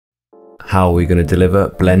how are we going to deliver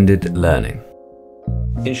blended learning?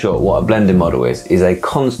 In short, what a blended model is a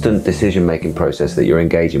constant decision-making process that you're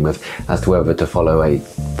engaging with as to whether to follow a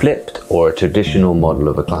flipped or a traditional model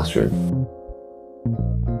of a classroom.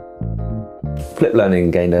 Flipped learning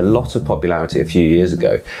gained a lot of popularity a few years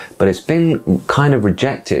ago, but it's been kind of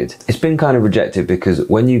rejected. It's been kind of rejected because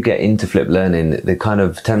when you get into flipped learning, the kind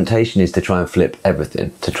of temptation is to try and flip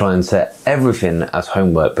everything, to try and set everything as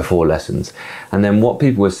homework before lessons. And then what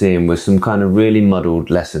people were seeing was some kind of really muddled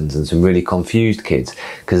lessons and some really confused kids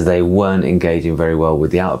because they weren't engaging very well with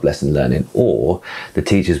the out of lesson learning, or the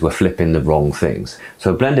teachers were flipping the wrong things.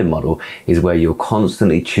 So a blended model is where you're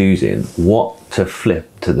constantly choosing what to flip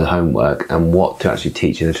to the homework and what to actually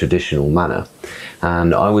teach in a traditional manner.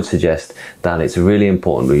 And I would suggest that it's really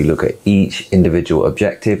important that you look at each individual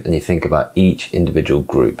objective and you think about each individual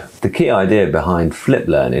group. The key idea behind flipped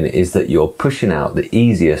learning is that you're pushing out the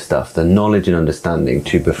easier stuff, the knowledge and understanding,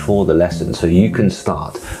 to before the lesson, so you can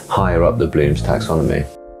start higher up the Bloom's taxonomy.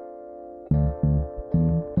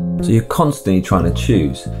 So you're constantly trying to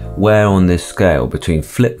choose where on this scale between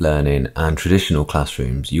flipped learning and traditional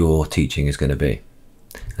classrooms your teaching is going to be.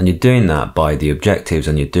 And you're doing that by the objectives,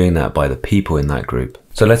 and you're doing that by the people in that group.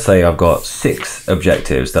 So let's say I've got 6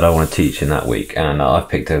 objectives that I want to teach in that week, and I've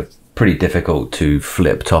picked a pretty difficult to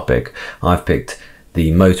flip topic. I've picked the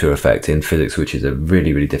motor effect in physics, which is a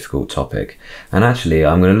really, really difficult topic. And actually,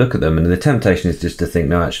 I'm going to look at them, and the temptation is just to think,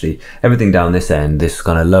 no, actually, everything down this end, this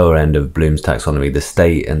kind of lower end of Bloom's taxonomy, the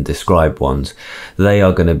state and describe ones, they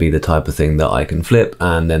are going to be the type of thing that I can flip,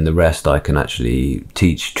 and then the rest I can actually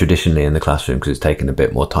teach traditionally in the classroom because it's taken a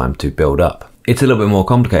bit more time to build up. It's a little bit more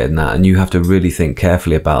complicated than that, and you have to really think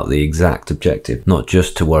carefully about the exact objective, not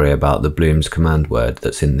just to worry about the Bloom's command word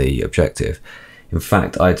that's in the objective. In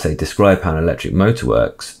fact, I'd say describe how an electric motor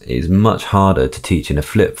works is much harder to teach in a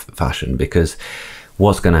flip fashion, because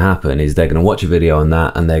what's going to happen is they're going to watch a video on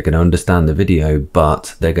that and they're going to understand the video,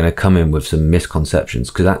 but they're going to come in with some misconceptions,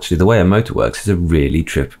 because actually the way a motor works is a really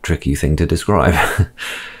tricky thing to describe.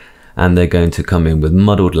 And they're going to come in with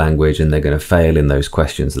muddled language, and they're going to fail in those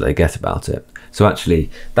questions that they get about it. So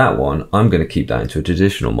actually that one, I'm going to keep that into a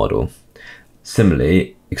traditional model.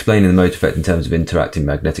 Similarly, explaining the motor effect in terms of interacting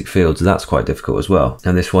magnetic fields, that's quite difficult as well.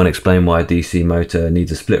 And this one, explain why a DC motor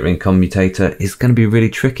needs a split ring commutator, is going to be really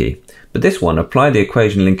tricky. But this one, apply the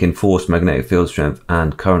equation linking force, magnetic field strength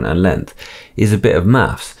and current and length, is a bit of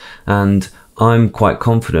maths. And I'm quite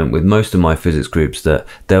confident with most of my physics groups that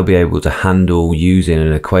they'll be able to handle using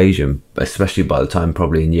an equation, especially by the time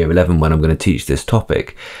probably in year 11 when I'm going to teach this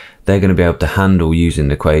topic. They're going to be able to handle using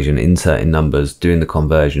the equation, inserting numbers, doing the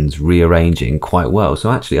conversions, rearranging quite well.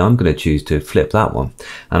 So actually I'm going to choose to flip that one,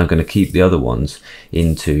 and I'm going to keep the other ones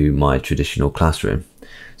into my traditional classroom.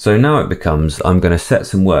 So now it becomes, I'm going to set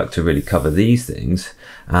some work to really cover these things,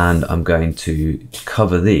 and I'm going to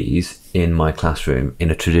cover these in my classroom in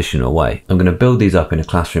a traditional way. I'm going to build these up in a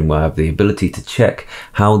classroom where I have the ability to check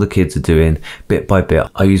how the kids are doing bit by bit.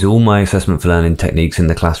 I use all my assessment for learning techniques in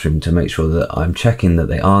the classroom to make sure that I'm checking that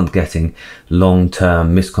they aren't getting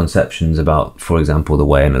long-term misconceptions about, for example, the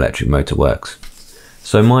way an electric motor works.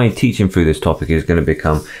 So my teaching through this topic is going to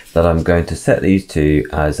become that I'm going to set these two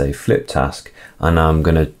as a flip task, and I'm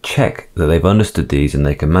going to check that they've understood these and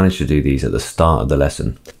they can manage to do these at the start of the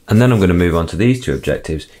lesson. And then I'm going to move on to these 2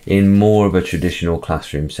 objectives in more of a traditional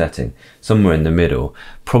classroom setting, somewhere in the middle.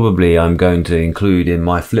 Probably I'm going to include in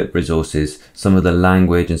my flip resources some of the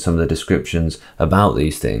language and some of the descriptions about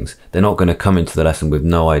these things. They're not going to come into the lesson with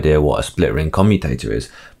no idea what a split ring commutator is,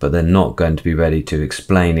 but they're not going to be ready to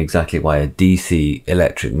explain exactly why a DC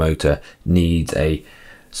electric motor needs a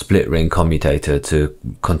split ring commutator to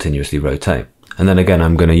continuously rotate. And then again,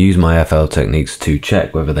 I'm going to use my FL techniques to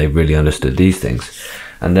check whether they've really understood these things.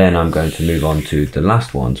 And then I'm going to move on to the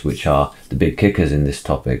last ones, which are the big kickers in this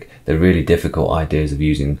topic. The really difficult ideas of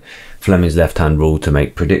using Fleming's left-hand rule to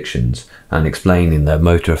make predictions, and explaining the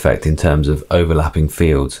motor effect in terms of overlapping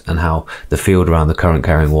fields and how the field around the current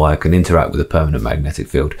carrying wire can interact with a permanent magnetic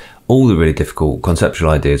field. All the really difficult conceptual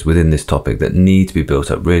ideas within this topic that need to be built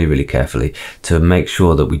up really, really carefully to make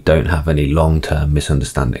sure that we don't have any long-term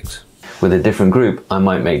misunderstandings. With a different group, I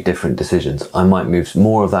might make different decisions. I might move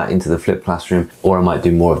more of that into the flipped classroom, or I might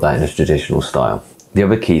do more of that in a traditional style. The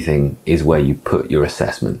other key thing is where you put your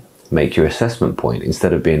assessment. Make your assessment point,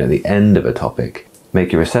 instead of being at the end of a topic,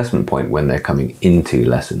 make your assessment point when they're coming into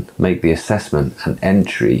lesson. Make the assessment an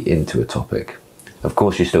entry into a topic. Of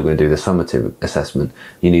course, you're still going to do the summative assessment.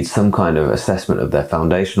 You need some kind of assessment of their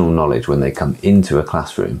foundational knowledge when they come into a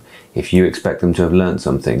classroom. If you expect them to have learned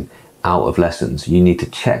something out of lessons, you need to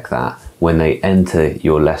check that when they enter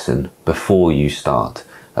your lesson before you start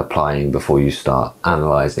applying before you start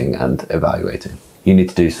analysing and evaluating. You need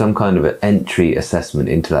to do some kind of an entry assessment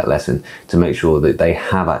into that lesson to make sure that they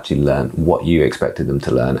have actually learned what you expected them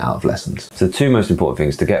to learn out of lessons. So the two most important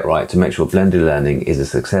things to get right to make sure blended learning is a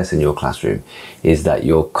success in your classroom is that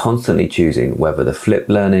you're constantly choosing whether the flipped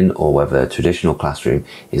learning or whether a traditional classroom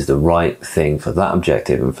is the right thing for that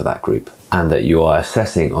objective and for that group. And that you are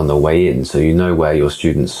assessing on the way in so you know where your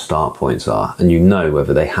students' start points are and you know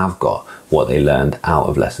whether they have got what they learned out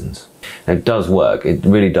of lessons. And it does work, it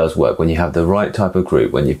really does work. When you have the right type of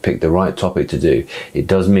group, when you've picked the right topic to do, it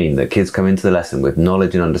does mean that kids come into the lesson with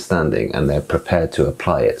knowledge and understanding and they're prepared to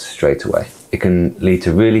apply it straight away. It can lead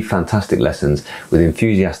to really fantastic lessons with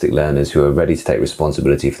enthusiastic learners who are ready to take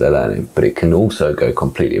responsibility for their learning, but it can also go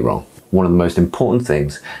completely wrong. One of the most important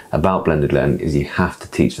things about blended learning is you have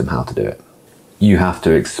to teach them how to do it. You have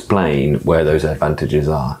to explain where those advantages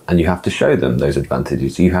are and you have to show them those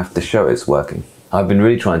advantages. You have to show it's working. I've been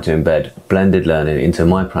really trying to embed blended learning into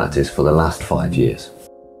my practice for the last 5 years.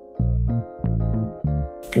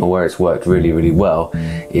 And where it's worked really, really well,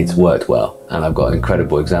 it's worked well. And I've got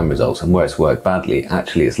incredible exam results. And where it's worked badly,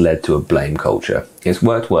 actually it's led to a blame culture. It's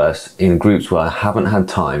worked worse in groups where I haven't had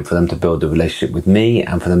time for them to build a relationship with me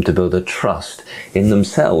and for them to build a trust in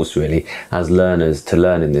themselves really as learners to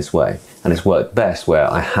learn in this way. And it's worked best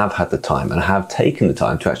where I have had the time and I have taken the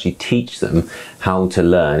time to actually teach them how to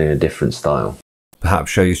learn in a different style.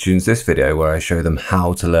 Perhaps show your students this video where I show them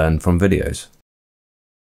how to learn from videos.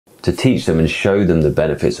 To teach them and show them the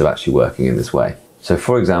benefits of actually working in this way. So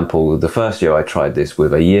for example, the first year I tried this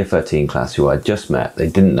with a year 13 class who I just met. They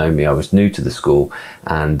didn't know me, I was new to the school,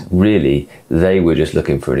 and really they were just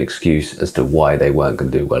looking for an excuse as to why they weren't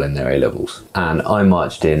going to do well in their A-levels. And I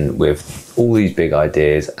marched in with all these big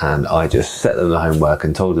ideas and I just set them the homework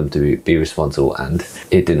and told them to be responsible, and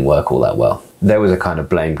it didn't work all that well. There was a kind of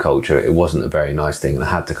blame culture, it wasn't a very nice thing, and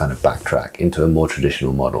I had to kind of backtrack into a more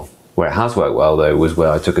traditional model. Where it has worked well though was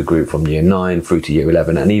where I took a group from year 9 through to year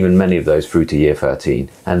 11 and even many of those through to year 13,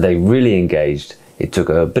 and they really engaged. It took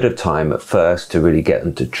a bit of time at first to really get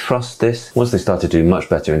them to trust this. Once they started to do much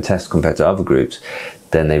better in tests compared to other groups,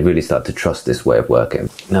 then they really start to trust this way of working.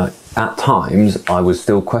 Now, at times, I was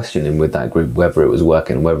still questioning with that group whether it was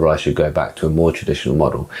working, whether I should go back to a more traditional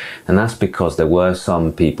model. And that's because there were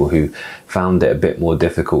some people who found it a bit more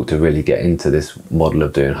difficult to really get into this model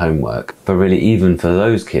of doing homework. But really, even for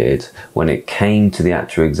those kids, when it came to the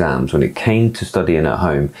actual exams, when it came to studying at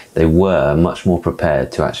home, they were much more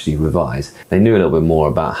prepared to actually revise. They knew a little bit more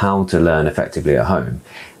about how to learn effectively at home.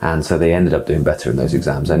 And so they ended up doing better in those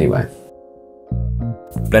exams anyway.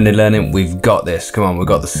 Blended learning, we've got this. Come on, we've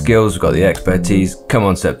got the skills, we've got the expertise. Come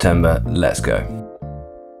on, September, let's go.